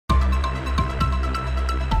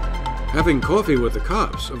Having coffee with the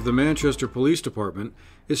cops of the Manchester Police Department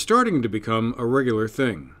is starting to become a regular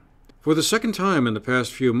thing. For the second time in the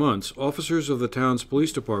past few months, officers of the town's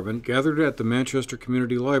police department gathered at the Manchester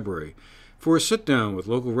Community Library for a sit-down with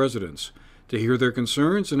local residents to hear their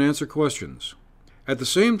concerns and answer questions. At the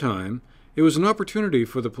same time, it was an opportunity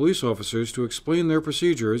for the police officers to explain their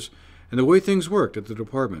procedures and the way things worked at the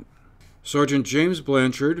department. Sergeant James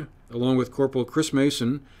Blanchard, along with Corporal Chris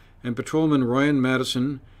Mason and Patrolman Ryan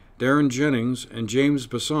Madison, Darren Jennings, and James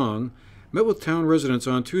Bassong, met with town residents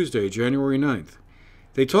on Tuesday, January 9th.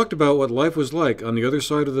 They talked about what life was like on the other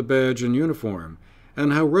side of the badge and uniform,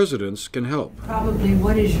 and how residents can help. Probably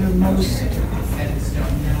what is your most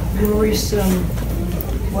worrisome,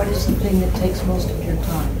 what is the thing that takes most of your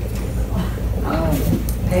time?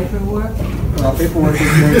 Paperwork? Well, paperwork is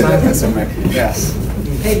very time consuming, yes.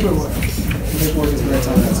 Paperwork. Paperwork is very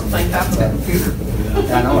time consuming. Like that's a computer.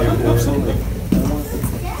 Yeah, I know, absolutely.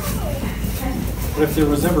 But if there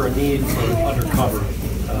was ever a need for undercover,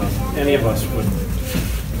 any of us would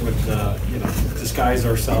disguise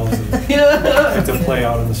ourselves and have to play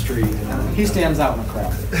out on the street. He stands out in the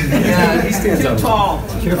crowd. Yeah, he's too tall.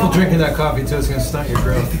 Careful drinking that coffee too, it's going to stunt your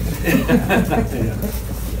growth.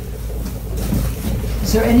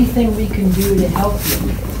 Is there anything we can do to help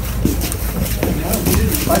you?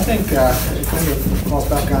 I think it kind of falls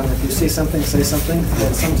back on if you see something, say something.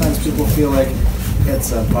 And sometimes people feel like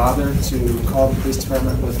it's a bother to call the police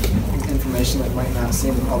department with information that might not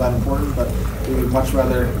seem all that important, but we would much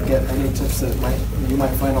rather get any tips that you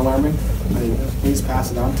might find alarming. Please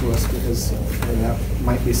pass it on to us, because that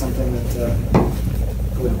might be something that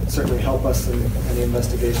would certainly help us in any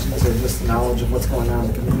investigations or just knowledge of what's going on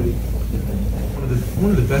in the community.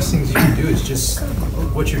 One of the best things you can do is just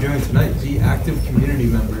what you're doing tonight. Be active community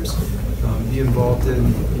members. Be involved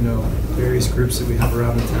in various groups that we have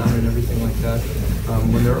around the town and everything like that.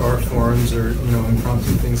 When there are forums or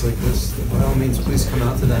impromptu things like this, by all means, please come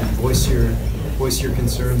out to that and voice your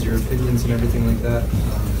concerns, your opinions, and everything like that.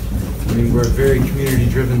 I mean, we're a very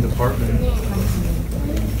community-driven department,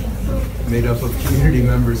 made up of community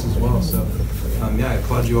members as well. So, I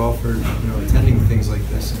applaud you all for attending things like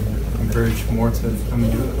this, and encourage more to come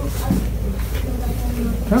and do it.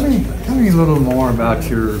 Tell me a little more about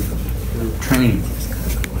your training.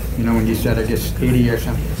 When you said, I guess, 80 or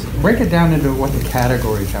something. Break it down into what the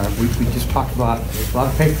categories are. We just talked about a lot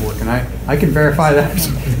of paperwork, and I can verify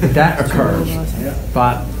that occurs.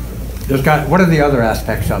 But what are the other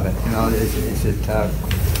aspects of it? Is it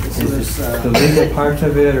the legal parts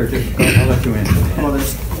of it, or just I'll let you in? Well,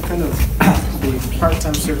 there's kind of the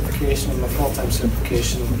part-time certification and the full-time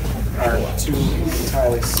certification are two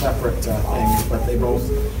entirely separate things, but they both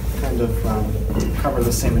kind of cover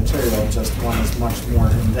the same material, just one is much more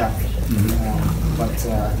in-depth.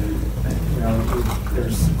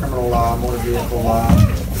 There's criminal law, motor vehicle law,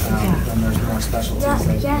 and there's more specialties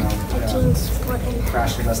like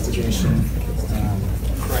crash investigation,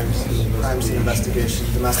 crime scene investigation,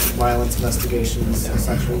 domestic violence investigations,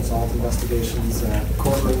 sexual assault investigations,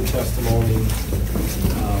 Courtroom testimony,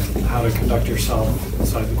 how to conduct yourself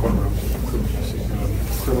inside the courtroom,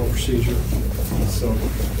 criminal procedure. So,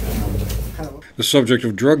 The subject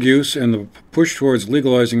of drug use and the push towards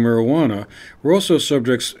legalizing marijuana were also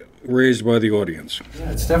subjects raised by the audience.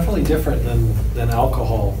 yeah, it's definitely different than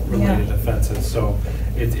alcohol-related offenses. So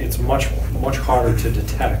it's much harder to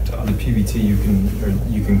detect. The PBT you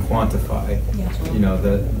can quantify.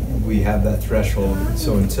 That we have that threshold.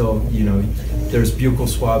 So until there's buccal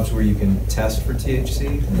swabs where you can test for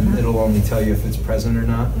THC, and it'll only tell you if it's present or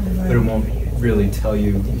not, but it won't really tell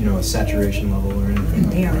you a saturation level or anything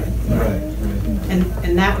like that. Right.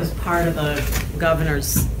 And that was part of the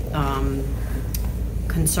governor's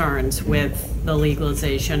concerns with the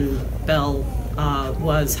legalization bill,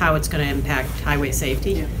 was how it's going to impact highway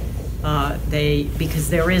safety. Because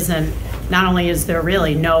there isn't, not only is there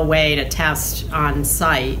really no way to test on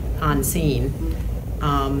site, on scene,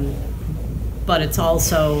 but it's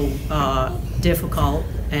also difficult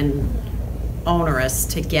and onerous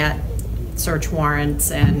to get search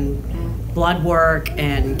warrants and blood work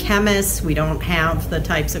and chemists. We don't have the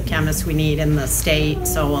types of chemists we need in the state,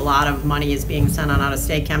 so a lot of money is being sent on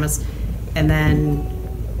out-of-state chemists. And then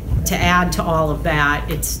to add to all of that,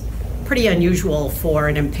 it's pretty unusual for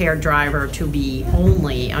an impaired driver to be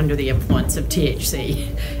only under the influence of THC.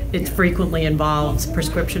 It frequently involves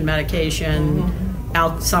prescription medication,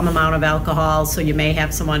 some amount of alcohol, so you may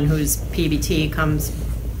have someone whose PBT comes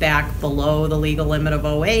back below the legal limit of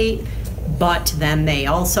 0.8, but then they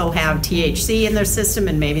also have THC in their system,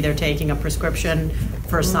 and maybe they're taking a prescription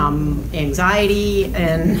for some anxiety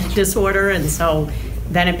and disorder, and so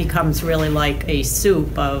then it becomes really like a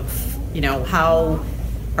soup of You know, how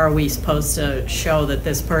are we supposed to show that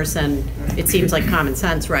this person, it seems like common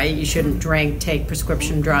sense, right? You shouldn't drink, take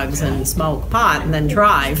prescription drugs, and smoke pot and then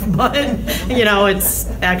drive. But, you know, it's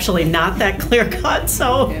actually not that clear cut.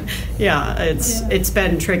 So, yeah, it's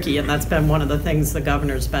been tricky, and that's been one of the things the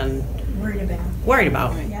governor's been worried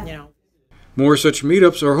about, you know. More such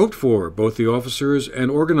meetups are hoped for, both the officers and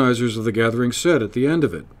organizers of the gathering said at the end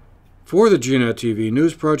of it. For the GNAT TV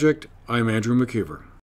News Project, I'm Andrew McKeever.